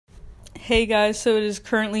Hey guys, so it is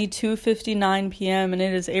currently 2:59 p.m. and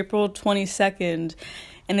it is April 22nd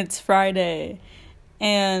and it's Friday.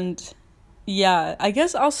 And yeah, I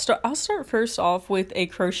guess I'll start first off with a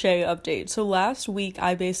crochet update. So last week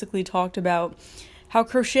I basically talked about how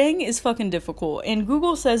crocheting is fucking difficult and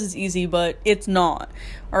Google says it's easy, but it's not.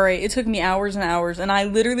 All right, it took me hours and hours and I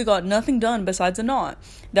literally got nothing done besides a knot.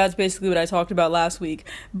 That's basically what I talked about last week.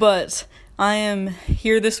 But I am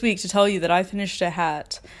here this week to tell you that I finished a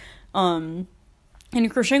hat. And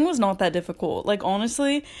crocheting was not that difficult. Like,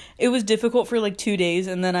 honestly, it was difficult for, 2 days,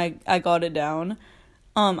 and then I got it down.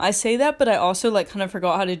 I say that, but I also, kind of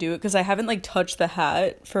forgot how to do it, because I haven't, touched the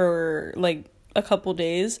hat for, a couple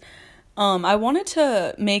days. I wanted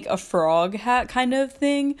to make a frog hat kind of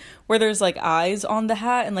thing, where there's, eyes on the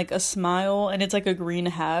hat, and, a smile, and it's, a green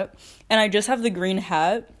hat. And I just have the green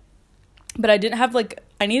hat, but I didn't have,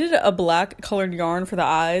 I needed a black colored yarn for the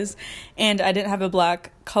eyes, and I didn't have a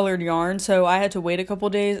black colored yarn, so I had to wait a couple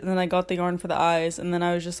days, and then I got the yarn for the eyes, and then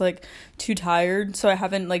I was just, too tired, so I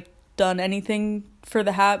haven't, done anything for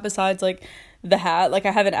the hat besides, the hat.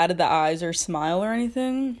 I haven't added the eyes or smile or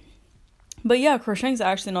anything. But yeah, crocheting's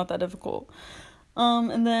actually not that difficult.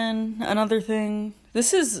 And then another thing,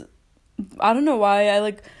 I don't know why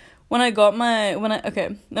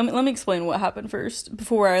okay, let me explain what happened first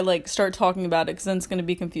before I start talking about it, because then it's going to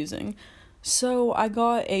be confusing. So I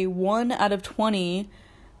got a 1 out of 20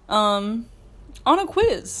 on a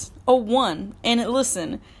quiz. A 1. And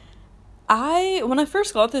listen, when I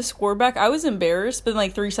first got this score back, I was embarrassed,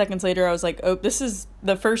 but 3 seconds later I was like, oh, this is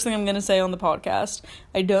the first thing I'm going to say on the podcast.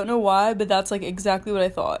 I don't know why, but that's exactly what I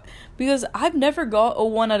thought, because I've never got a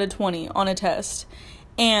 1 out of 20 on a test.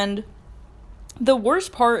 And the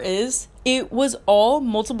worst part is, it was all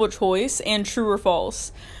multiple choice and true or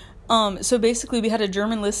false. So basically we had a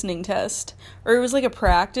German listening test, or it was a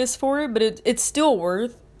practice for it, but it's still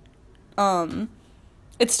worth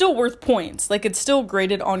points. It's still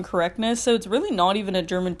graded on correctness, so it's really not even a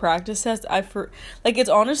German practice test. It's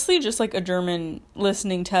honestly just a German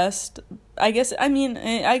listening test. I guess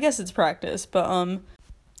it's practice, but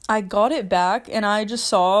I got it back and I just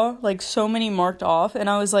saw so many marked off, and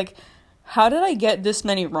I was like, how did I get this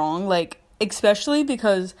many wrong? Especially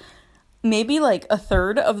because maybe a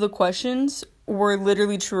third of the questions were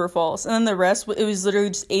literally true or false, and then the rest, it was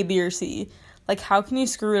literally just A, B, or C. How can you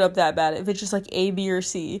screw it up that bad if it's just A, B, or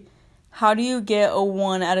C? How do you get a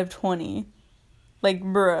 1 out of 20?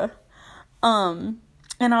 Bruh. And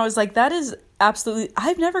I was like, that is absolutely,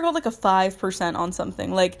 I've never got a 5% on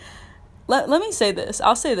something. Let me say this.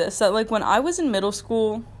 I'll say this, that when I was in middle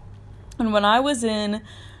school and when I was in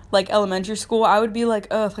elementary school, I would be I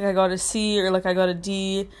got a C or I got a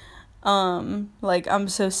D. I'm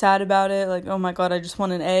so sad about it. Oh my god, I just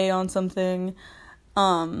want an A on something.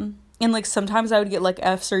 And sometimes I would get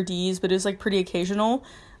F's or D's, but it was pretty occasional.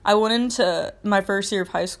 I went into my first year of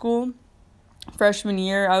high school, freshman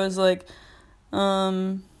year, I was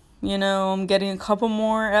I'm getting a couple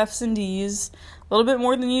more F's and D's, a little bit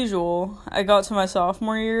more than usual. I got to my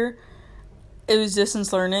sophomore year, it was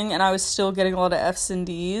distance learning, and I was still getting a lot of F's and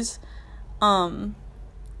D's. And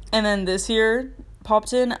then this year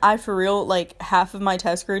popped in, I for real, half of my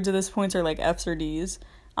test grades at this point are F's or D's.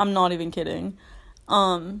 I'm not even kidding.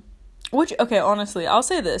 Which, okay, honestly, I'll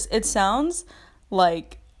say this. It sounds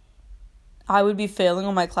like I would be failing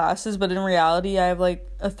on my classes, but in reality, I have, a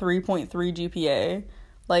 3.3 GPA,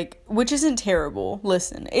 which isn't terrible.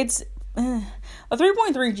 Listen, it's a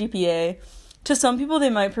 3.3 GPA. To some people, they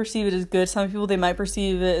might perceive it as good. Some people, they might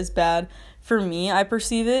perceive it as bad. For me, I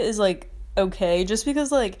perceive it as, okay, just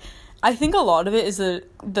because, I think a lot of it is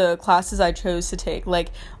the classes I chose to take.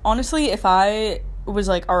 Honestly, if I was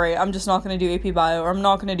alright, I'm just not going to do AP Bio, or I'm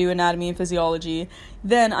not going to do Anatomy and Physiology,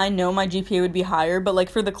 then I know my GPA would be higher, but,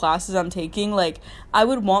 for the classes I'm taking, I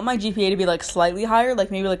would want my GPA to be, slightly higher,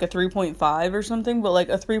 maybe, a 3.5 or something, but,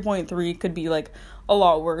 a 3.3 could be, a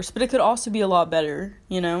lot worse, but it could also be a lot better,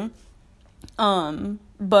 you know?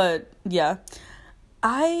 But, yeah.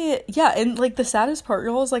 And, the saddest part,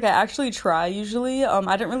 y'all, is, I actually try, usually.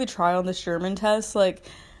 I didn't really try on this German test,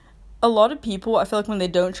 a lot of people, I feel when they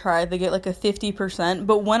don't try, they get, a 50%,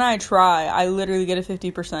 but when I try, I literally get a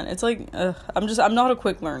 50%. It's, I'm not a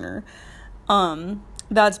quick learner.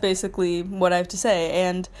 That's basically what I have to say,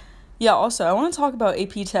 and, yeah, also, I want to talk about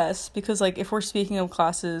AP tests, because, if we're speaking of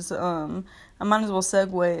classes, I might as well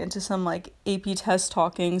segue into some, AP test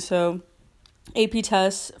talking. So AP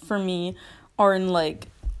tests, for me, are in,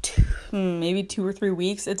 maybe 2 or 3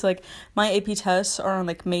 weeks. It's, my AP tests are on,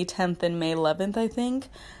 May 10th and May 11th, I think.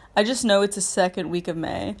 I just know it's the second week of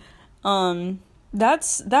May.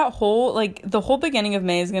 that whole, like, the whole beginning of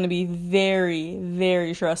May is going to be very,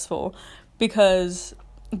 very stressful because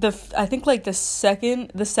I think like the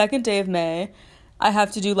second day of May, I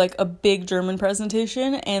have to do like a big German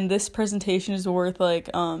presentation, and this presentation is worth like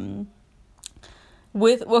well,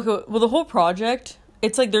 the whole project,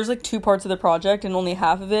 it's like there's like two parts of the project and only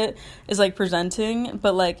half of it is like presenting,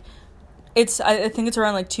 but like I think it's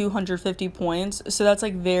around like 250 points, so that's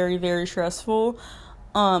like very, very stressful.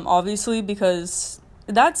 Obviously, because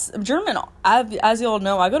that's German. As y'all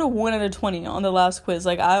know, I got a 1 out of 20 on the last quiz.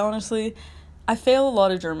 Like, I fail a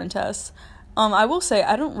lot of German tests. I will say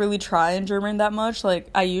I don't really try in German that much. Like,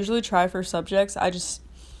 I usually try for subjects. I don't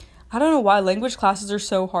know why language classes are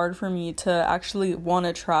so hard for me to actually want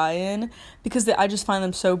to try in, because I just find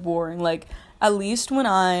them so boring. Like, at least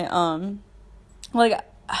like,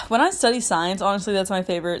 when I study science, honestly, that's my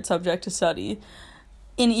favorite subject to study.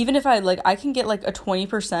 And even if I can get like a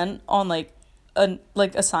 20% on like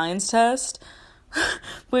a science test,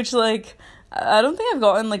 which like I don't think I've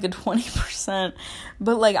gotten like a 20%,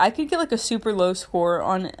 but like I could get like a super low score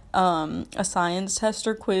on a science test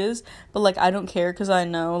or quiz, but like I don't care because I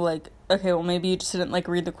know like, okay, well, maybe you just didn't like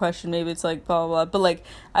read the question, maybe it's like blah blah blah, but like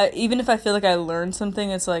even if I feel like I learned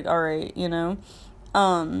something, it's like, all right,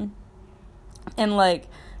 and like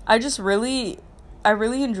I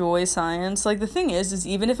really enjoy science. Like, the thing is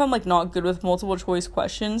even if I'm like not good with multiple choice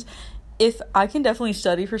questions, if I can definitely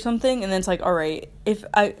study for something, and then it's like, all right, if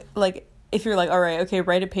you're like, all right, okay,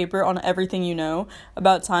 write a paper on everything you know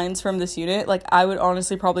about science from this unit, like, I would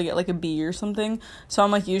honestly probably get like a B or something. So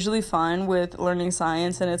I'm like usually fine with learning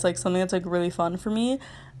science, and it's like something that's like really fun for me.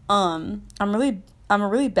 I'm a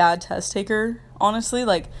really bad test taker, honestly.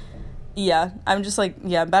 Like, yeah, I'm just like,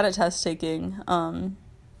 yeah, I'm bad at test taking.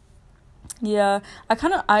 Yeah,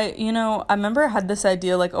 I remember I had this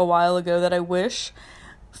idea like a while ago that I wish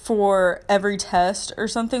for every test or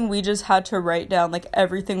something we just had to write down like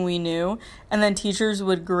everything we knew, and then teachers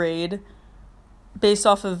would grade based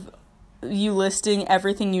off of you listing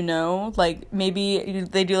everything you know. Like, maybe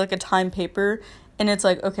they do like a time paper, and it's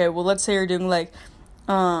like, okay, well, let's say you're doing like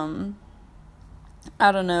I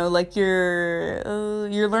don't know, like you're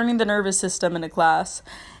learning the nervous system in a class,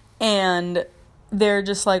 and they're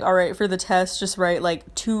just like, all right, for the test, just write like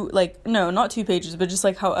not 2 pages, but just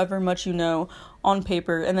like however much you know on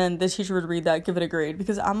paper, and then the teacher would read that, give it a grade,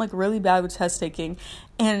 because I'm like really bad with test taking,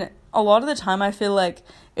 and a lot of the time I feel like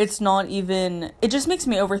it just makes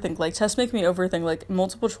me overthink. Like, tests make me overthink. Like,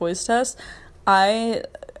 multiple choice tests, I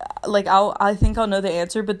think I'll know the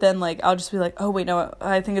answer, but then like I'll just be like, oh wait, no,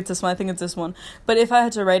 I think it's this one, I think it's this one. But if I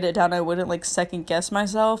had to write it down, I wouldn't like second guess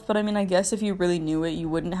myself. But I mean, I guess if you really knew it, you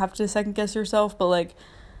wouldn't have to second guess yourself. But like,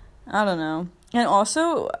 I don't know. And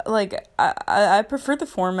also, like, I prefer the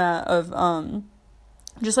format of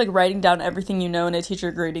just like writing down everything you know and a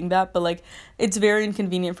teacher grading that. But like, it's very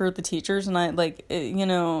inconvenient for the teachers, and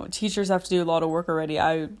teachers have to do a lot of work already.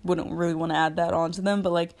 I wouldn't really want to add that on to them.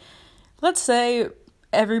 But like, let's say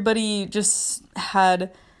everybody just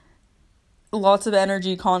had lots of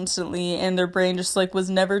energy constantly, and their brain just like was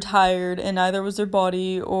never tired, and neither was their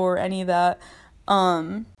body or any of that.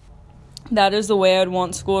 That is the way I'd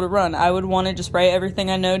want school to run. I would want to just write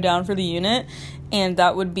everything I know down for the unit, and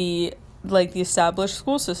that would be like the established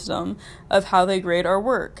school system of how they grade our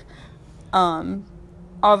work.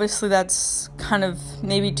 Obviously that's kind of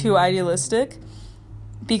maybe too idealistic,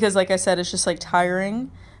 because like I said, it's just like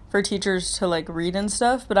tiring for teachers to like read and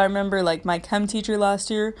stuff. But I remember like my chem teacher last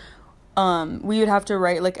year, we would have to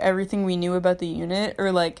write like everything we knew about the unit,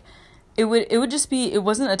 or like it would just be, it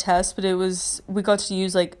wasn't a test, but we got to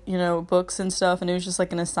use like, books and stuff, and it was just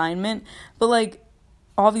like an assignment. But like,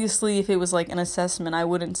 obviously if it was like an assessment, I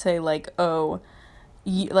wouldn't say like, oh,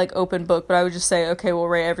 like open book, but I would just say, okay, well,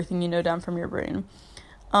 write everything you know down from your brain.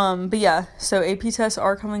 But yeah, so AP tests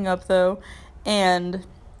are coming up though, and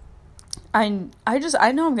I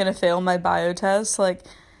know I'm gonna fail my bio test, like,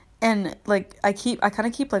 and like I kind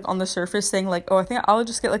of keep like on the surface saying like, oh, I think I'll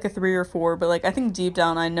just get like a 3 or 4, but like I think deep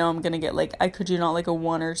down I know I'm gonna get like, I could do not like a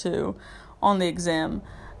 1 or 2 on the exam.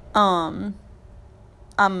 I'm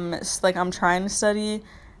trying to study.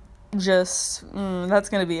 That's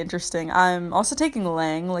gonna be interesting. I'm also taking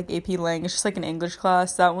Lang, like AP Lang. It's just like an English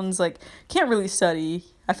class. That one's like, can't really study.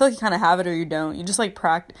 I feel like you kind of have it or you don't. You just like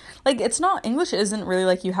practice. Like, it's not, English isn't really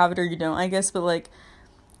like you have it or you don't, I guess, but like,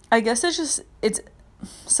 I guess it's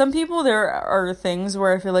some people, there are things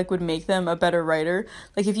where I feel like would make them a better writer.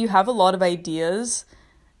 Like, if you have a lot of ideas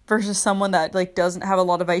versus someone that like doesn't have a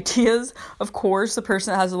lot of ideas, of course the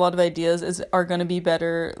person that has a lot of ideas are going to be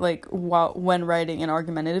better like when writing an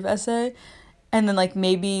argumentative essay. And then like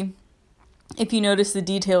maybe if you notice the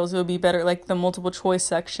details, it would be better, like the multiple choice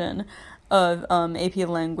section of AP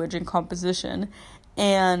Language and Composition.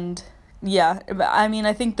 And yeah, I mean,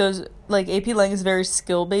 I think those, like, AP Lang is a very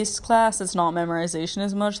skill-based class. It's not memorization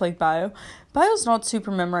as much, like Bio. Bio's not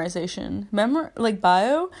super memorization. Like,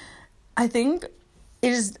 Bio, I think,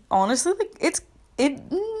 is honestly, like, it's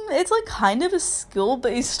like kind of a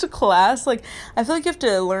skill-based class. Like, I feel like you have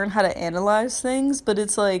to learn how to analyze things, but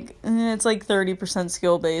it's like 30%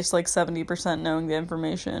 skill-based, like 70% knowing the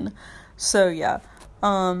information. So yeah,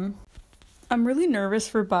 I'm really nervous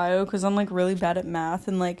for Bio because I'm, like, really bad at math,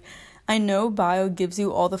 and, like, I know Bio gives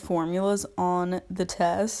you all the formulas on the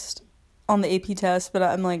test, on the AP test, but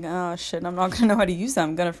I'm like, oh shit, I'm not gonna know how to use them.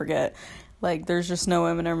 I'm gonna forget. Like, there's just no way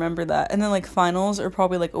I'm gonna remember that. And then, like, finals are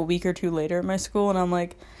probably, like, a week or two later at my school, and I'm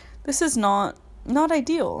like, this is not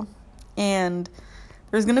ideal. And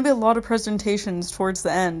there's gonna be a lot of presentations towards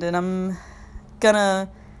the end, and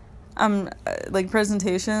like,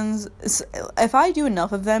 presentations, if I do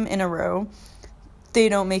enough of them in a row, they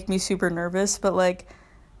don't make me super nervous, but, like,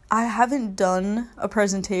 I haven't done a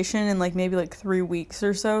presentation in, like, maybe, like, 3 weeks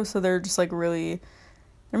or so they're just, like, they're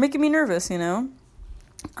making me nervous, you know?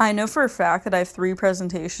 I know for a fact that I have 3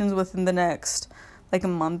 presentations within the next, like, a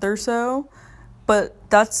month or so, but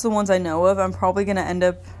that's the ones I know of. I'm probably gonna end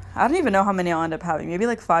up, I don't even know how many I'll end up having, maybe,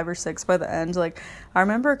 like, 5 or 6 by the end. Like, I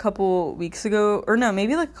remember a couple weeks ago, or no,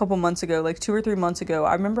 maybe, like, a couple months ago, like, 2 or 3 months ago,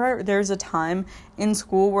 I remember there was a time in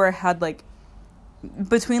school where I had, like,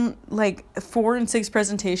 between, like, 4 and 6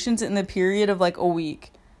 presentations in the period of, like, a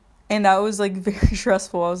week, and that was, like, very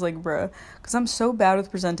stressful. I was like, bruh, because I'm so bad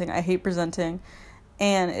with presenting. I hate presenting,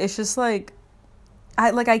 and it's just, like,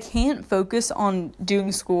 I can't focus on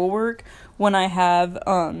doing schoolwork when I have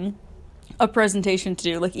a presentation to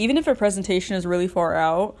do. Like, even if a presentation is really far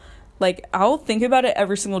out, like, I'll think about it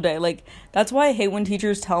every single day. Like, that's why I hate when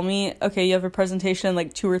teachers tell me, okay, you have a presentation in,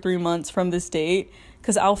 like, 2 or 3 months from this date,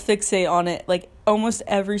 because I'll fixate on it, like, almost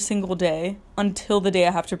every single day until the day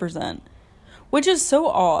I have to present, which is so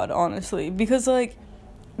odd, honestly, because, like,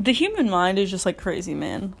 the human mind is just, like, crazy,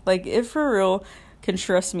 man. Like, it for real can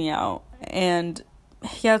stress me out, and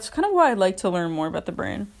yeah, it's kind of why I'd like to learn more about the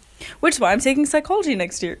brain, which is why I'm taking psychology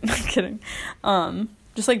next year. I'm kidding.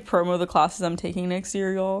 Just, like, promo the classes I'm taking next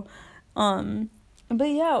year, y'all. But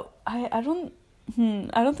yeah, I don't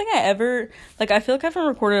think I ever, like, I feel like I haven't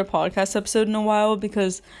recorded a podcast episode in a while,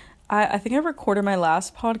 because I think I recorded my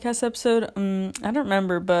last podcast episode, I don't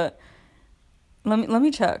remember, but let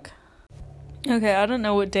me check. Okay, I don't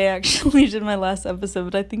know what day I actually did my last episode,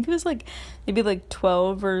 but I think it was, like, maybe, like,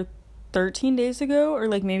 12 or 13 days ago, or,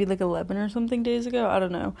 like, maybe, like, 11 or something days ago, I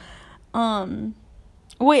don't know.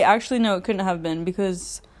 Wait, actually, no, it couldn't have been,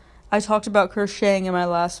 because I talked about crocheting in my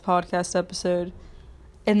last podcast episode.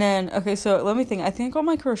 And then, okay, so let me think. I think I got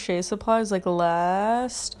my crochet supplies, like,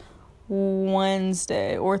 last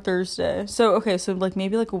Wednesday or Thursday. So, okay, so, like,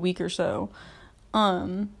 maybe, like, a week or so.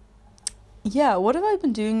 Yeah, what have I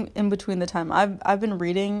been doing in between the time? I've been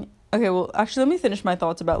reading. Okay, well, actually, let me finish my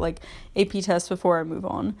thoughts about, like, AP tests before I move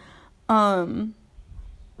on.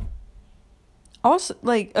 Also,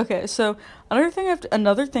 like, okay, so another thing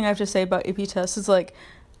I have to say about AP tests is, like,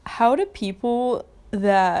 how do people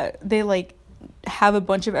that they, like, have a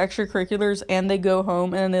bunch of extracurriculars and they go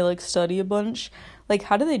home and then they, like, study a bunch, like,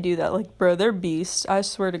 how do they do that? Like, bro, they're beasts. I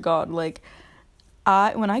swear to God. Like,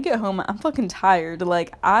 when I get home, I'm fucking tired.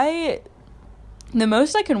 Like, the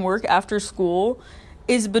most I can work after school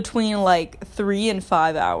is between, like, 3 and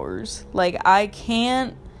 5 hours. Like, I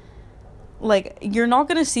can't, like, you're not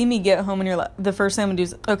gonna see me get home and you're like, the first thing I'm gonna do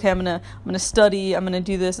is, okay, I'm gonna study, I'm gonna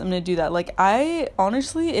do this, I'm gonna do that. Like, I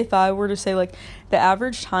honestly, if I were to say, like, the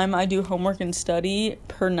average time I do homework and study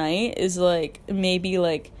per night is, like, maybe,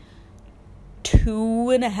 like,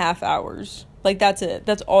 2.5 hours. Like, that's it.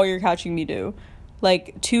 That's all you're catching me do.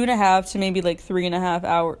 Like, 2.5 to maybe, like, 3.5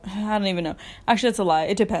 hours. I don't even know. Actually, that's a lie.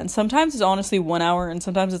 It depends. Sometimes it's honestly 1 hour, and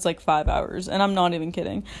sometimes it's, like, 5 hours. And I'm not even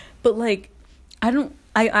kidding. But, like,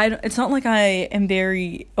 it's not like I am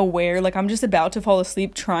very aware. Like, I'm just about to fall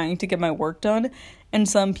asleep trying to get my work done. And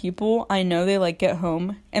some people, I know they, like, get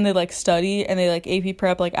home and they, like, study and they, like, AP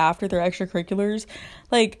prep, like, after their extracurriculars.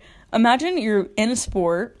 Like, imagine you're in a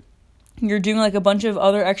sport, you're doing, like, a bunch of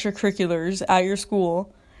other extracurriculars at your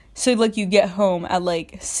school. So, like, you get home at,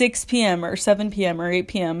 like, 6 p.m. or 7 p.m. or 8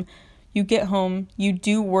 p.m. You get home, you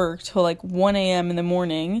do work till, like, 1 a.m. in the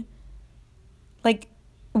morning. Like,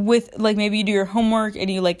 with, like, maybe you do your homework and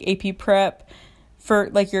you, like, AP prep for,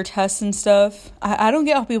 like, your tests and stuff. I don't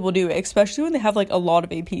get how people do it, especially when they have, like, a lot of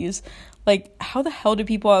APs. Like, how the hell do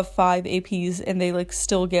people have 5 APs and they, like,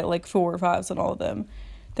 still get, like, 4 or 5s on all of them?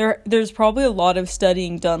 there's probably a lot of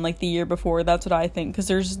studying done like the year before. That's what I think,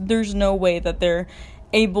 because there's no way that they're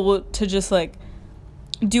able to just like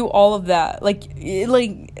do all of that.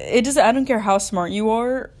 It just, I don't care how smart you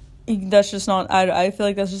are, that's just not, I feel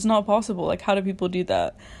like that's just not possible. Like, how do people do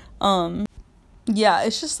that? Yeah,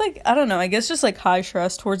 it's just like, I don't know, I guess just like high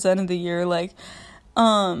stress towards the end of the year. Like,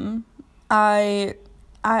 I'm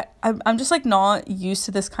just like not used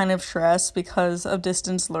to this kind of stress because of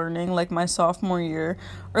distance learning, like my sophomore year,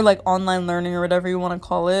 or like online learning, or whatever you want to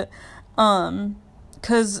call it.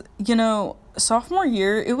 Because, you know, sophomore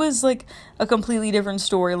year, it was like a completely different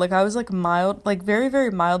story. Like, I was like very,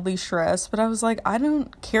 very mildly stressed, but I was like, I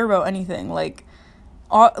don't care about anything. Like,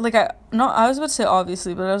 I was about to say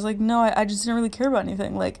obviously, but I was like, no, I just didn't really care about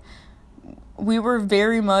anything. Like, we were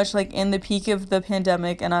very much like in the peak of the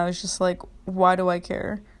pandemic, and I was just like, why do I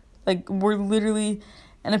care? Like, we're literally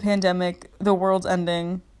in a pandemic, the world's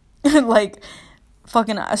ending. Like,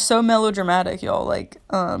 fucking so melodramatic, y'all. Like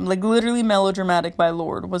literally melodramatic by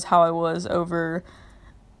Lord was how I was over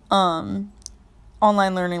online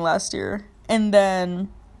learning last year. And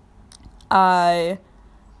then I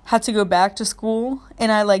had to go back to school,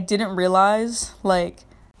 and I like didn't realize like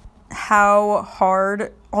how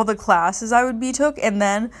hard all the classes I would be took, and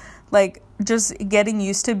then like just getting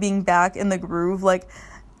used to being back in the groove. Like,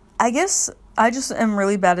 I guess I just am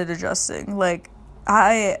really bad at adjusting. Like,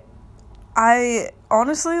 I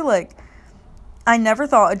honestly, like, I never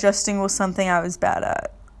thought adjusting was something I was bad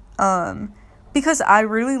at. Because I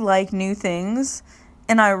really like new things,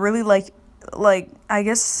 and I really like, I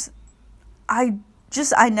guess, I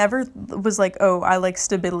never was like, oh, I like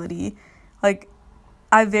stability. Like,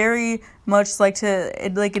 I very much like to,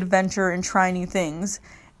 like, adventure and try new things.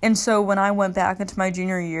 And so when I went back into my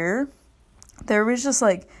junior year, there was just,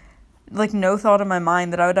 like no thought in my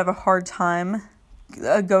mind that I would have a hard time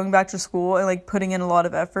going back to school and, like, putting in a lot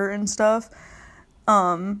of effort and stuff.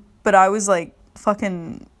 But I was, like,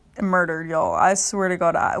 fucking murdered, y'all. I swear to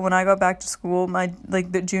God, when I got back to school, my,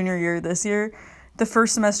 like, the junior year this year, the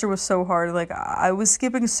first semester was so hard. Like, I was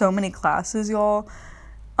skipping so many classes, y'all.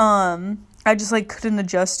 I just, like, couldn't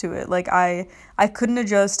adjust to it. Like, I couldn't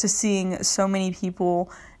adjust to seeing so many people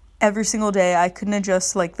every single day. I couldn't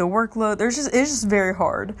adjust to, like, the workload. It's just very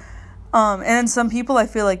hard. And then some people, I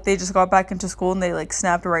feel like they just got back into school and they, like,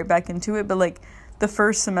 snapped right back into it. But, like, the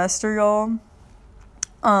first semester, y'all,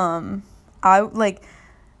 I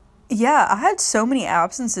had so many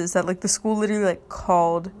absences that, like, the school literally, like,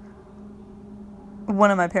 called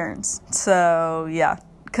one of my parents. So, yeah.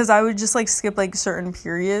 Because I would just, like, skip, like, certain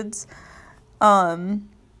periods. Because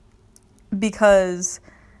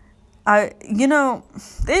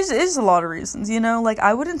there's a lot of reasons, like,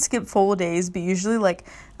 I wouldn't skip full days, but usually, like,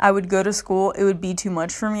 I would go to school, it would be too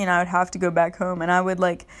much for me, and I would have to go back home, and I would,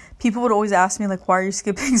 like, people would always ask me, like, why are you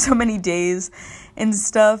skipping so many days and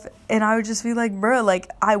stuff, and I would just be like, bro, like,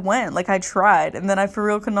 I went, like, I tried, and then I for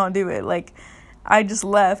real could not do it, like, I just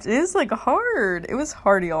left. It was, like, hard. It was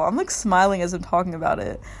hard, y'all. I'm, like, smiling as I'm talking about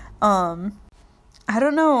it. I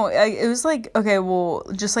don't know, it was, like, okay, well,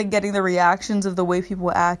 just, like, getting the reactions of the way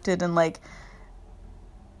people acted, and, like,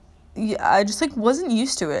 yeah, I just, like, wasn't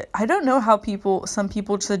used to it. I don't know how some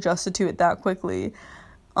people just adjusted to it that quickly.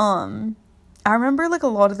 I remember, like, a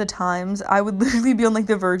lot of the times, I would literally be on, like,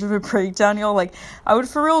 the verge of a breakdown, y'all, like, I would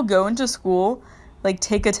for real go into school, like,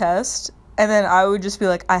 take a test, and then I would just be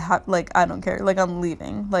like, I don't care, like, I'm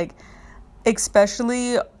leaving, like,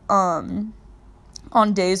 especially,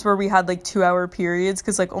 on days where we had, like, 2-hour periods,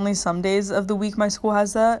 because, like, only some days of the week my school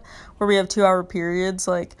has that, where we have 2-hour periods,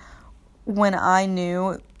 like, when I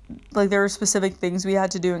knew, like, there were specific things we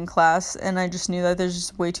had to do in class, and I just knew that there's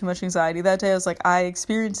just way too much anxiety that day. I was like, I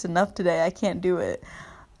experienced enough today, I can't do it.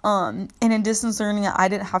 And in distance learning, I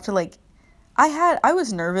didn't have to, like, I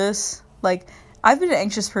was nervous, like, I've been an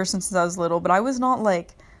anxious person since I was little, but I was not,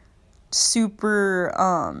 like, super,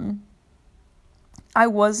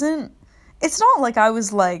 it's not like I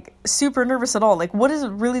was, like, super nervous at all. Like, what is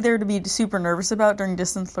really there to be super nervous about during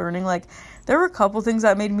distance learning? Like, there were a couple things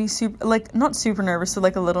that made me not super nervous, but,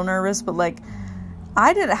 like, a little nervous, but, like,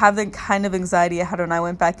 I didn't have the kind of anxiety I had when I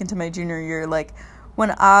went back into my junior year. Like,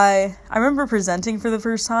 when I remember presenting for the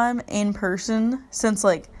first time in person since,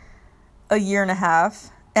 like, a year and a half,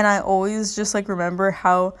 and I always just, like, remember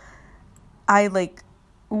how I, like,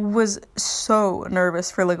 was so nervous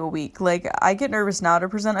for, like, a week. Like, I get nervous now to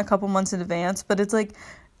present a couple months in advance, but it's, like,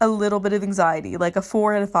 a little bit of anxiety, like a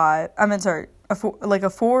 4 out of 5. A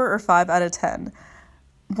 4 or 5 out of 10.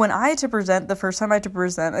 When I had to present, the first time I had to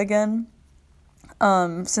present again,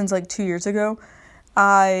 since, like, 2 years ago,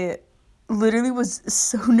 I literally was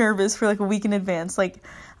so nervous for, like, a week in advance. Like,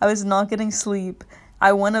 I was not getting sleep.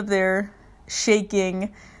 I went up there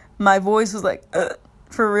shaking. My voice was like,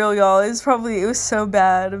 for real, y'all. It was so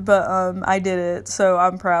bad, but I did it, so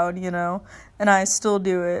I'm proud, and I still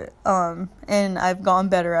do it, and I've gotten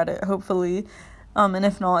better at it, hopefully, and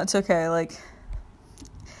if not, it's okay. Like,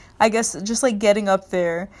 I guess just like getting up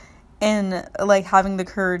there and like having the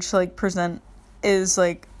courage to like present is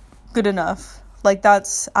like good enough. Like,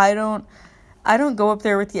 I don't go up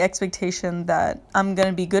there with the expectation that I'm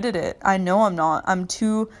gonna be good at it. I know I'm not. I'm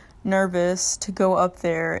too nervous to go up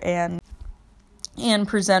there and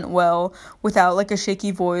present well without like a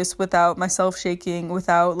shaky voice, without myself shaking,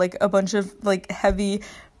 without like a bunch of like heavy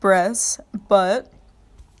breaths. But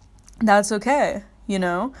that's okay,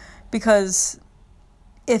 because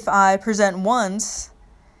if I present once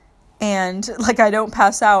and like I don't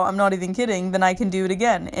pass out, I'm not even kidding, then I can do it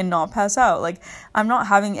again and not pass out. Like, I'm not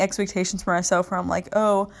having expectations for myself where I'm like,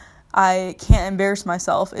 oh, I can't embarrass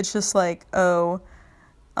myself. It's just like, oh,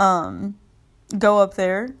 go up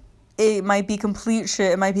there. It might be complete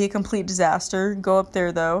shit. It might be a complete disaster. Go up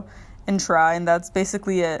there though and try, and that's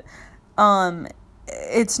basically it.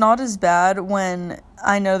 It's not as bad when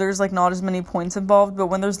I know there's like not as many points involved, but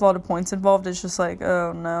when there's a lot of points involved, it's just like,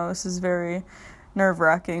 oh no, this is very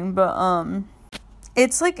nerve-wracking. But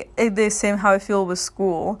it's like the same how I feel with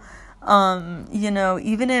school.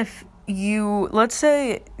 Even if let's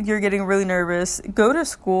say you're getting really nervous, go to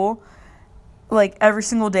school like every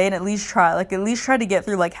single day and at least try to get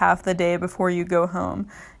through like half the day before you go home.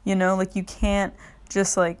 Like, you can't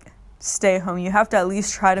just like stay home. You have to at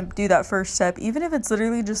least try to do that first step, even if it's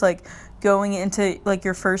literally just like going into like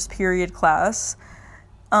your first period class.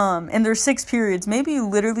 And there's 6 periods. Maybe you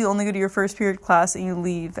literally only go to your first period class and you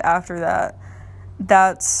leave after that.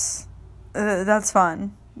 That's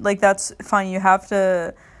fine. Like, that's fine. You have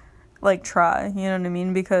to like try, you know what I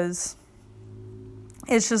mean? Because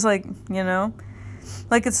it's just like,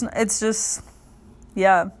 like it's just,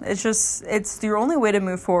 yeah, it's your only way to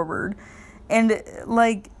move forward. And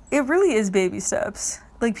like, it really is baby steps.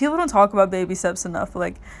 Like, people don't talk about baby steps enough.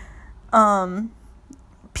 Like, I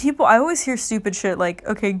always hear stupid shit like,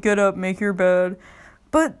 okay, get up, make your bed.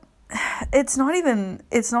 But it's not even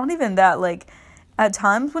that. Like, at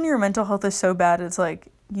times when your mental health is so bad, it's like,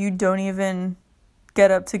 you don't even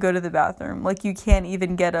get up to go to the bathroom. Like, you can't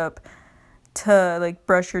even get up to like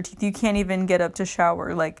brush your teeth. You can't even get up to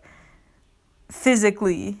shower. Like,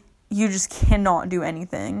 physically, you just cannot do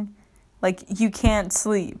anything. Like, you can't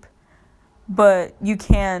sleep, but you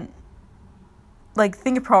can't like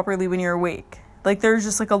think properly when you're awake. Like, there's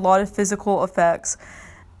just like a lot of physical effects,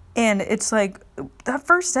 and it's like that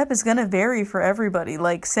first step is gonna vary for everybody.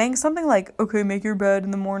 Like, saying something like, okay, make your bed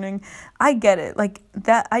in the morning, I get it. Like,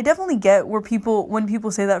 that, I definitely get when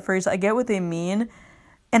people say that phrase, I get what they mean.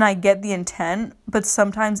 And I get the intent, but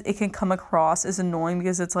sometimes it can come across as annoying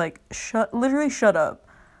because it's like, literally shut up.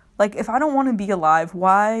 Like, if I don't want to be alive,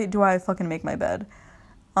 why do I fucking make my bed?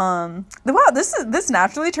 Wow, this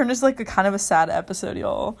naturally turned into like a kind of a sad episode,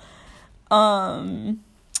 y'all.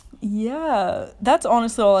 Yeah, that's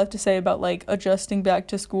honestly all I have to say about like adjusting back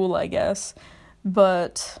to school, I guess.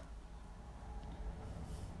 But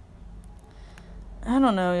I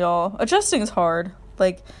don't know, y'all. Adjusting is hard.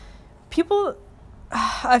 Like, people,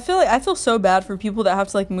 I feel so bad for people that have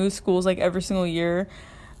to like move schools like every single year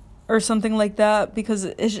or something like that, because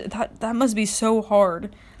that must be so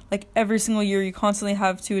hard. Like, every single year you constantly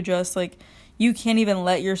have to adjust. Like, you can't even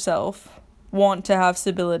let yourself want to have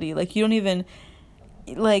stability. Like, you don't even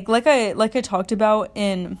like I talked about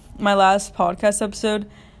in my last podcast episode,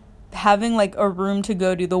 having like a room to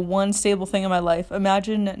go to, the one stable thing in my life.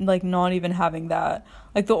 Imagine like not even having that.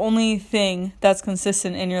 Like, the only thing that's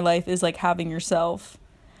consistent in your life is like having yourself.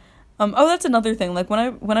 That's another thing. Like,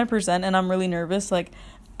 when I present and I'm really nervous, like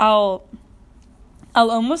I'll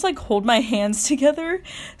almost like hold my hands together,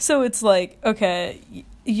 so it's like, okay,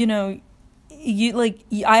 I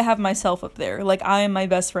have myself up there. Like, I am my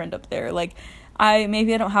best friend up there. Like, I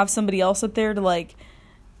don't have somebody else up there to like,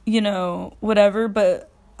 whatever, but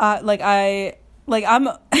I'm I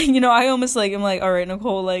almost like, I'm like, all right,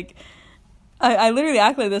 Nicole, like, I literally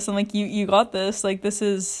act like this. I'm like, you got this. Like, this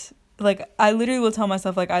is, like, I literally will tell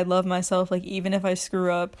myself, like, I love myself. Like, even if I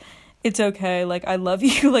screw up, it's okay. Like, I love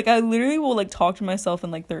you. Like, I literally will, like, talk to myself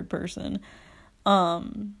in, like, third person.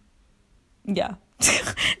 Yeah.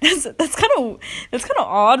 that's kind of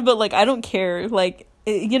odd, but, like, I don't care. Like,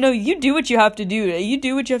 you do what you have to do. You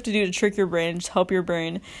do what you have to do to trick your brain, just help your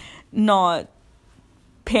brain not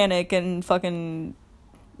panic and fucking,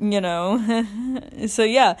 So,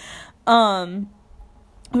 yeah.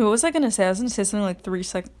 What was I gonna say? I was gonna say something like 3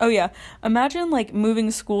 seconds. Oh, yeah. Imagine, like, moving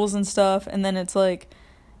schools and stuff, and then it's, like,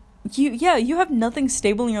 you have nothing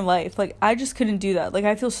stable in your life. Like, I just couldn't do that. Like,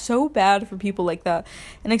 I feel so bad for people like that,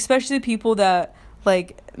 and especially people that,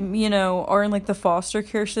 like, are in, like, the foster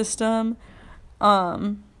care system.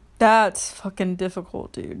 That's fucking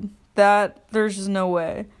difficult, dude. There's just no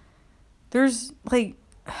way. There's, like,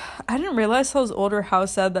 I didn't realize how I was older how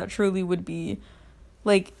sad that truly would be.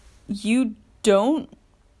 Like, you don't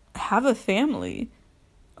have a family,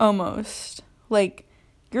 almost. Like,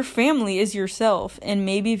 your family is yourself, and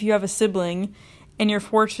maybe if you have a sibling and you're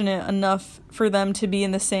fortunate enough for them to be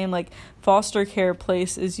in the same, like, foster care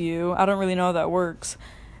place as you, I don't really know how that works,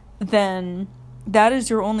 then that is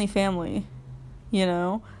your only family,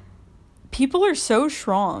 People are so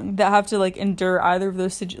strong that have to, like, endure either of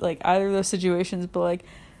those situations, but, like,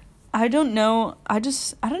 I don't know how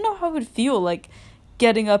it would feel, like,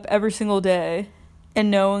 getting up every single day and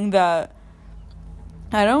knowing that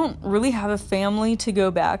I don't really have a family to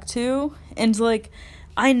go back to. And, like,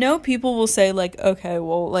 I know people will say, like, okay,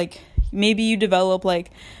 well, like, maybe you develop,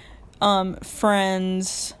 like,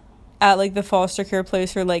 friends at, like, the foster care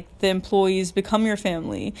place, or, like, the employees become your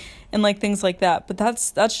family and, like, things like that. But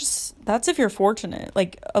that's if you're fortunate.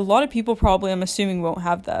 Like, a lot of people probably, I'm assuming, won't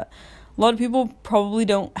have that. A lot of people probably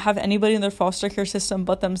don't have anybody in their foster care system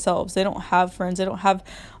but themselves. They don't have friends. They don't have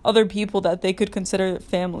other people that they could consider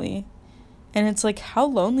family. And it's like, how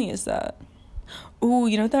lonely is that? Ooh,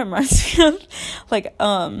 you know what that reminds me of? Like,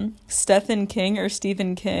 Stephen King,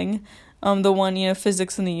 the one,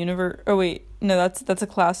 Physics in the Universe. Oh, wait, no, that's a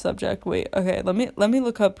class subject. Wait, okay, let me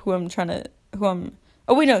look up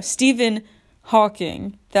Stephen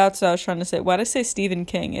Hawking. That's what I was trying to say. Why did I say Stephen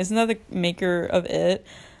King? Isn't that the maker of It?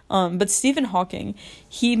 But Stephen Hawking,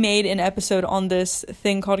 he made an episode on this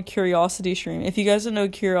thing called Curiosity Stream. If you guys don't know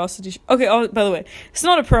okay, by the way, it's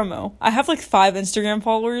not a promo. I have, like, 5 Instagram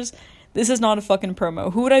followers. This is not a fucking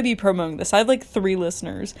promo. Who would I be promoting this? I have, like, 3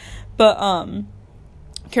 listeners. But,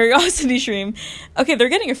 Curiosity Stream, okay, they're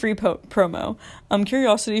getting a free promo.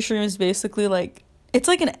 Curiosity Stream is basically, like, it's,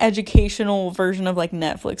 like, an educational version of, like,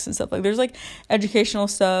 Netflix and stuff. Like, there's, like, educational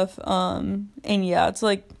stuff, and yeah, it's,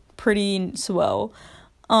 like, pretty swell.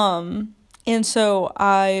 And so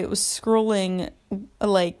I was scrolling,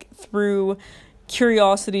 like, through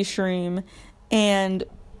Curiosity Stream, and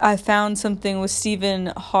I found something with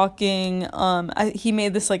Stephen Hawking. He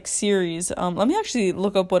made this, like, series. Let me actually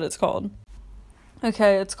look up what it's called.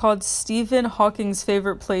 Okay, it's called Stephen Hawking's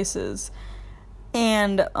Favorite Places.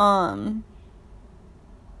 And,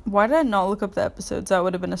 why did I not look up the episodes? That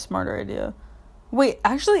would have been a smarter idea. Wait,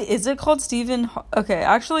 actually, is it called okay,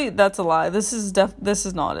 actually, that's a lie. This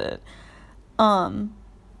is not it.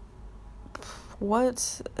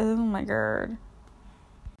 What? Oh my god.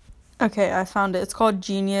 Okay, I found it. It's called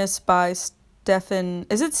Genius by Stephen.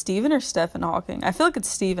 Is it Stephen or Stephen Hawking? I feel like it's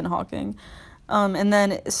Stephen Hawking. And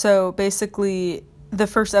then, so basically, the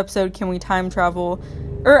first episode, Can We Time Travel?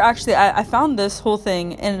 Or actually, I found this whole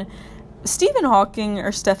thing, and Stephen Hawking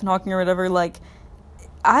or whatever, like,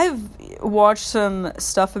 I've watched some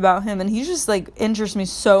stuff about him, and he just, like, interests me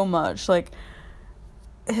so much. Like,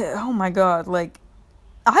 oh my god, like,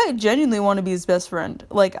 I genuinely want to be his best friend.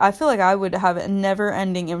 Like, I feel like I would have a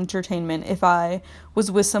never-ending entertainment if I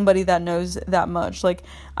was with somebody that knows that much. Like,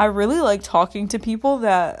 I really like talking to people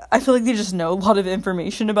that I feel like they just know a lot of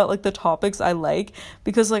information about, like, the topics I like,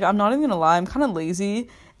 because, like, I'm not even gonna lie, I'm kind of lazy,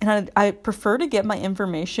 and I prefer to get my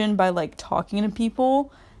information by, like, talking to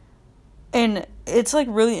people. And it's, like,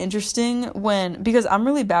 really interesting because I'm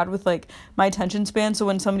really bad with, like, my attention span, so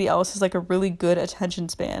when somebody else has, like, a really good attention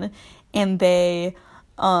span, and they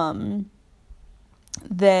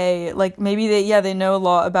like, maybe they know a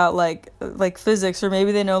lot about, like physics, or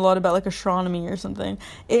maybe they know a lot about, like, astronomy or something.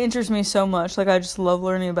 It interests me so much. Like, I just love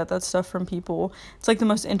learning about that stuff from people. It's, like, the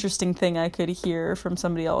most interesting thing I could hear from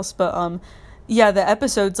somebody else. But, yeah, the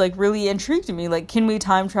episodes, like, really intrigued me. Like, can we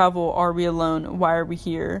time travel? Are we alone? Why are we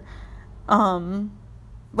here?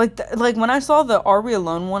 Like, when I saw the Are We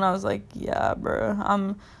Alone one, I was like, yeah, bro,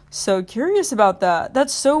 I'm so curious about that.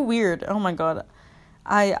 That's so weird. Oh my god.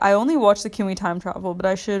 I only watched the Can We Time Travel, but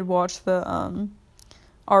I should watch the,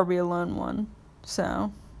 Are We Alone one.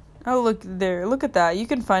 So, oh, look there. Look at that. You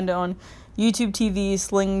can find it on YouTube TV,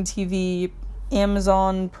 Sling TV,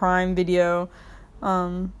 Amazon Prime Video,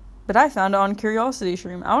 but I found it on Curiosity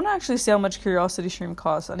Stream. I want to actually see how much Curiosity Stream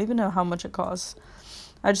costs. I don't even know how much it costs.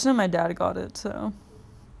 I just know my dad got it, so.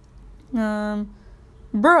 Bruh,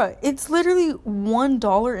 it's literally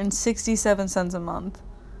 $1.67 a month.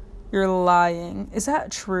 You're lying. Is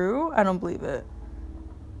that true? I don't believe it.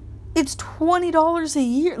 It's $20 a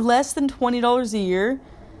year. Less than $20 a year.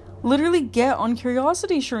 Literally get on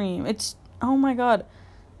Curiosity Stream. Oh my god.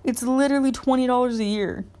 It's literally $20 a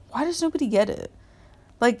year. why does nobody get it?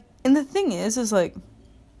 Like, and the thing is like,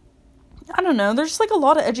 I don't know, there's just, like, a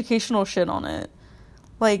lot of educational shit on it.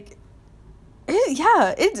 Like,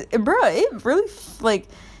 it really, like,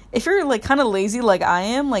 if you're, like, kind of lazy like I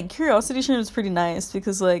am, like, Curiosity Stream is pretty nice,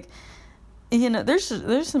 because, like, you know, there's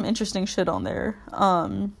some interesting shit on there.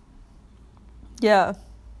 Yeah.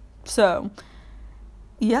 So,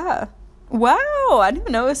 yeah. Wow, I didn't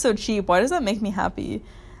even know it was so cheap. Why does that make me happy?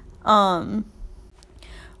 Alright,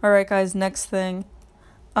 guys, next thing.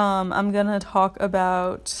 I'm gonna talk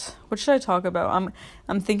about, what should I talk about?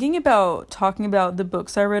 I'm thinking about talking about the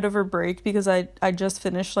books I read over break, because I just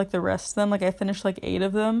finished, like, the rest of them. Like, I finished, like, 8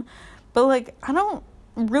 of them. But, like, I don't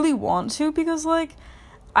really want to, because, like,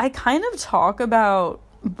 I kind of talk about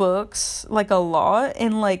books, like, a lot,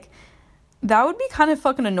 and, like, that would be kind of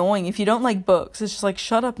fucking annoying if you don't like books. It's just like,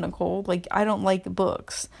 shut up, Nicole. Like, I don't like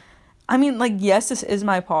books. I mean, like, yes, this is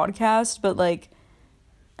my podcast, but, like,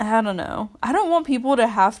 I don't know. I don't want people to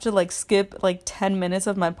have to, like, skip, like, 10 minutes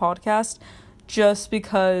of my podcast just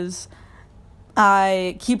because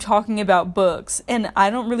I keep talking about books. And I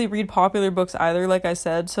don't really read popular books either, like I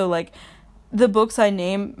said. So, like, the books I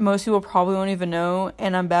name, most people probably won't even know,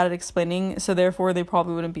 and I'm bad at explaining, so therefore they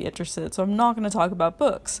probably wouldn't be interested. So I'm not going to talk about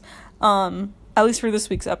books. At least for this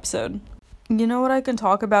week's episode. You know what I can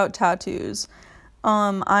talk about? Tattoos.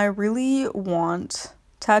 I really want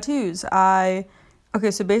tattoos.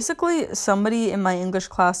 Okay, so basically somebody in my English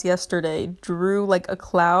class yesterday drew, like, a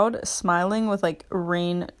cloud smiling with, like,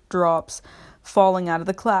 raindrops falling out of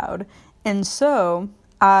the cloud. And so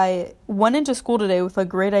I went into school today with a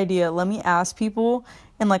great idea. Let me ask people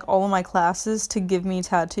in, like, all of my classes to give me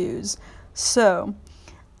tattoos. So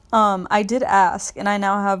I did ask, and I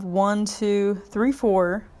now have 1, 2, 3,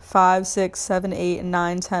 4, 5, 6, 7, 8,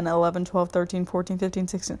 9, 10, 11, 12, 13, 14, 15,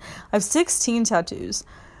 16. I have 16 tattoos.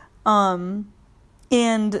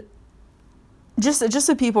 And just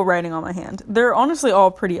the people writing on my hand. They're honestly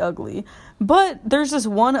all pretty ugly. But there's this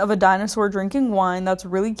one of a dinosaur drinking wine that's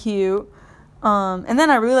really cute. And then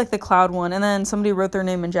I really like the cloud one. And then somebody wrote their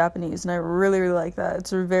name in Japanese, and I really, really like that.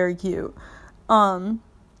 It's very cute.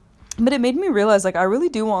 But it made me realize, like, I really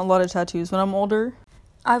do want a lot of tattoos when I'm older.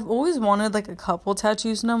 I've always wanted, like, a couple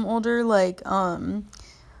tattoos when I'm older. Like,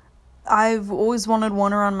 I've always wanted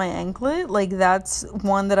one around my anklet. Like, that's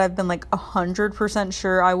one that I've been, like, 100%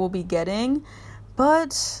 sure I will be getting.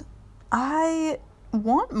 But I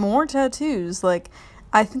want more tattoos. Like,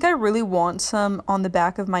 I think I really want some on the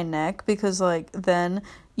back of my neck, because, like, then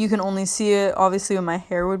you can only see it, obviously, when my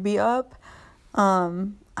hair would be up.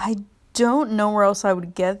 I don't know where else I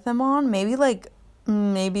would get them on. Maybe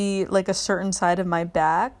a certain side of my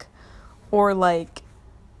back, or, like,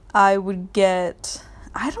 I would get,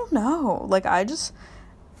 I don't know, like, I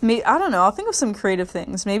don't know, I'll think of some creative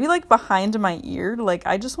things. Maybe, like, behind my ear. Like,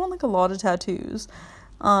 I just want, like, a lot of tattoos.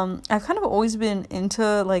 I've kind of always been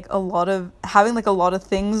into, like, having, like, a lot of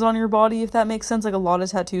things on your body, if that makes sense. Like, a lot of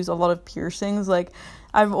tattoos, a lot of piercings. Like,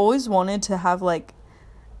 I've always wanted to have, like,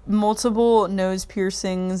 multiple nose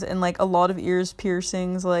piercings and, like, a lot of ears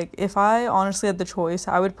piercings. Like, if I honestly had the choice,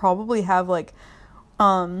 I would probably have, like,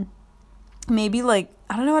 maybe, like,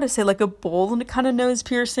 I don't know how to say, like, a bowl kind of nose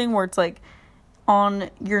piercing where it's, like, on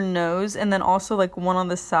your nose, and then also, like, one on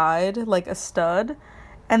the side, like a stud.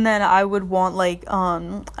 And then I would want, like,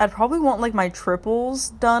 I'd probably want, like, my triples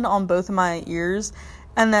done on both of my ears.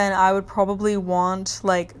 And then I would probably want,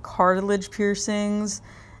 like, cartilage piercings,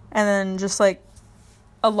 and then just, like,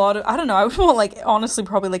 a lot of, I don't know, I would want, like, honestly,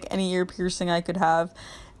 probably, like, any ear piercing I could have.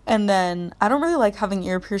 And then I don't really like having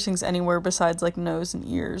ear piercings anywhere besides, like, nose and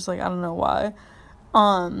ears. Like, I don't know why.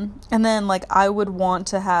 And then, like, I would not want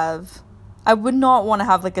to have,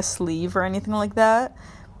 like, a sleeve or anything like that.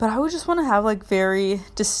 But I would just want to have, like, very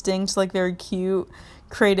distinct, like, very cute,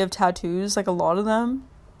 creative tattoos, like, a lot of them.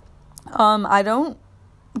 I don't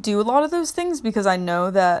do a lot of those things because I know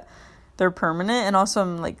that they're permanent, and also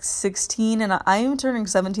I'm, like, 16, and I am turning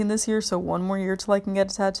 17 this year, so one more year till I can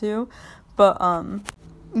get a tattoo. But,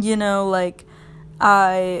 you know, like,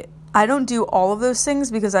 I don't do all of those things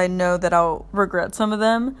because I know that I'll regret some of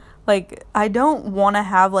them. Like, I don't want to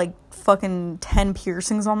have, like, fucking 10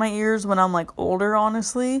 piercings on my ears when I'm, like, older,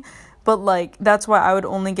 honestly. But, like, that's why I would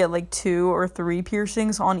only get, like, 2 or 3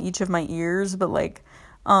 piercings on each of my ears. But, like,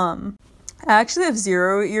 I actually have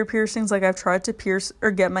 0 ear piercings. Like, I've tried to pierce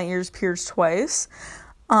or get my ears pierced twice.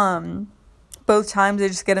 Both times they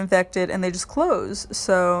just get infected and they just close.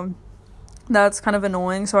 So that's kind of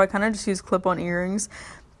annoying. So I kind of just use clip-on earrings.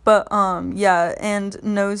 But, yeah, and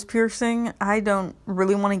nose piercing, I don't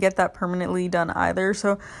really want to get that permanently done either.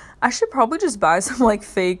 So I should probably just buy some, like,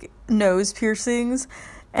 fake nose piercings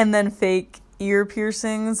and then fake ear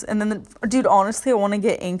piercings, and then, dude, honestly, I want to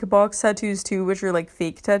get ink box tattoos, too, which are, like,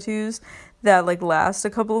 fake tattoos that, like, last a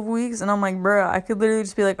couple of weeks, and I'm like, bruh, I could literally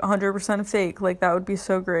just be, like, 100% fake, like, that would be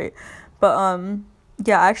so great, but,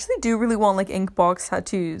 yeah, I actually do really want, like, ink box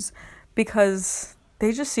tattoos, because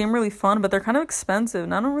they just seem really fun, but they're kind of expensive,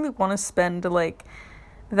 and I don't really want to spend, like,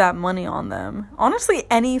 that money on them. Honestly,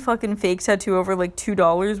 any fucking fake tattoo over like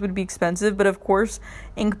 $2 would be expensive, but of course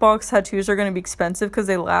ink box tattoos are going to be expensive because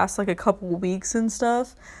they last like a couple weeks and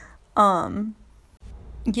stuff.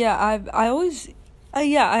 Yeah, I always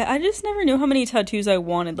I just never knew how many tattoos I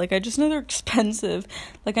wanted. Like, I just know they're expensive.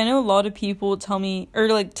 Like, I know a lot of people tell me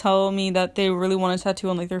that they really want a tattoo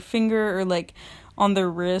on like their finger or like on their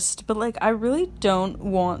wrist, but like I really don't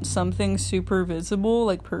want something super visible,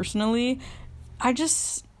 like, personally.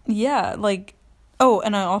 Like, oh,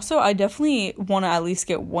 and I definitely want to at least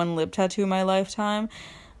get one lip tattoo in my lifetime.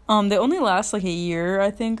 They only last, like, a year, I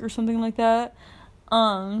think, or something like that,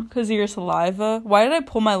 because of your saliva. Why did I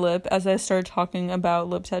pull my lip as I started talking about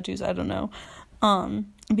lip tattoos? I don't know.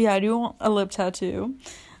 But yeah, I do want a lip tattoo.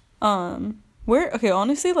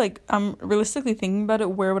 Honestly, like, I'm realistically thinking about it,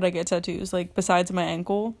 where would I get tattoos? Like, besides my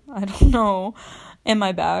ankle? I don't know. In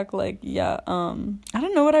my back, like, yeah, I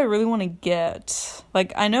don't know what I really want to get.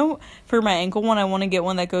 Like, I know for my ankle one, I want to get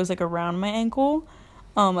one that goes, like, around my ankle,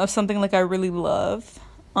 of something, like, I really love.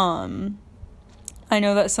 I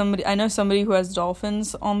know somebody who has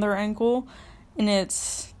dolphins on their ankle, and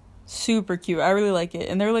it's super cute. I really like it,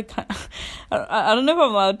 and they're, like, kind of, I don't know if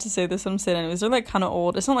I'm allowed to say this, I'm saying anyways, they're, like, kind of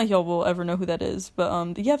old. It's not like y'all will ever know who that is,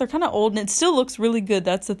 but, yeah, they're kind of old, and it still looks really good.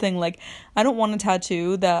 That's the thing. Like, I don't want a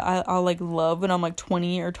tattoo that I'll, like, love when I'm, like,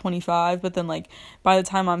 20 or 25, but then, like, by the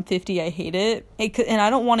time I'm 50, I hate it. And I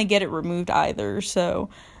don't want to get it removed either, so,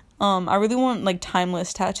 I really want, like,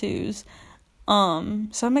 timeless tattoos. So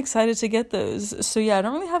I'm excited to get those. So, yeah, I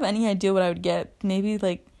don't really have any idea what I would get. Maybe,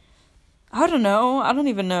 like, I don't know. I don't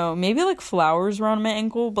even know. Maybe, like, flowers around my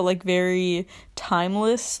ankle, but, like, very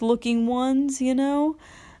timeless looking ones, you know?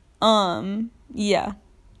 Yeah.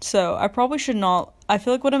 So, I probably should not. I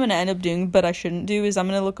feel like what I'm going to end up doing, but I shouldn't do, is I'm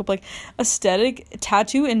going to look up, like, aesthetic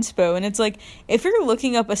tattoo inspo. And it's, like, if you're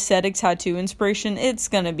looking up aesthetic tattoo inspiration, it's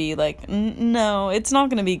going to be, like, no, it's not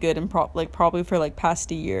going to be good and probably for, like,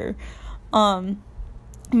 past a year.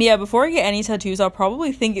 Yeah, before I get any tattoos, I'll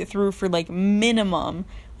probably think it through for, like, minimum,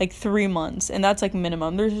 like, 3 months, and that's, like,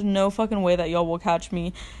 minimum. There's no fucking way that y'all will catch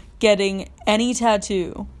me getting any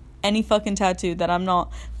fucking tattoo that I'm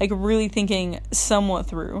not, like, really thinking somewhat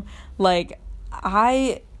through. Like,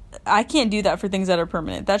 I can't do that for things that are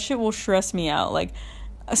permanent. That shit will stress me out. Like,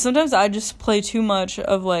 sometimes I just play too much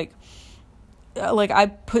of, like, I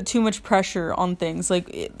put too much pressure on things.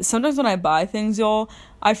 Like, sometimes when I buy things, y'all,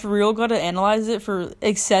 I for real gotta analyze it for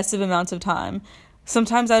excessive amounts of time.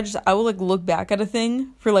 Sometimes I will, like, look back at a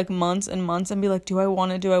thing for, like, months and months and be like, do I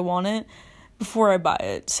want it, before I buy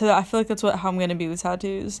it. So I feel like that's how I'm gonna be with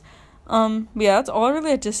tattoos. But yeah, that's all I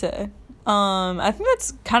really had to say. I think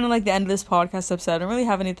that's kind of, like, the end of this podcast episode. I don't really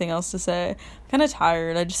have anything else to say. I'm kind of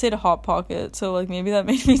tired. I just ate a Hot Pocket, so, like, maybe that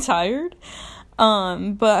made me tired.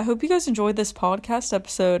 But I hope you guys enjoyed this podcast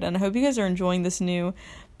episode, and I hope you guys are enjoying this new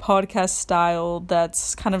podcast style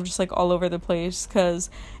that's kind of just, like, all over the place,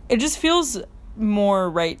 because it just feels more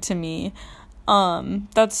right to me.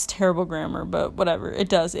 That's terrible grammar, but whatever.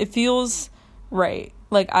 It feels right.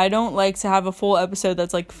 Like, I don't like to have a full episode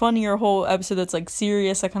that's, like, funny, or a whole episode that's, like,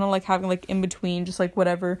 serious. I kind of like having, like, in between, just, like,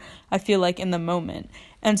 whatever I feel like in the moment.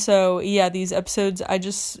 And so, yeah, these episodes,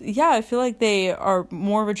 I feel like they are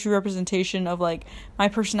more of a true representation of, like, my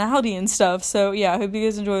personality and stuff. So, yeah, I hope you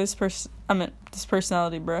guys enjoy this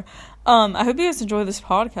personality, bro. I hope you guys enjoy this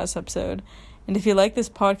podcast episode. And if you like this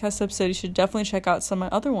podcast episode, you should definitely check out some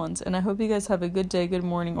of my other ones. And I hope you guys have a good day, good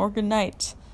morning, or good night.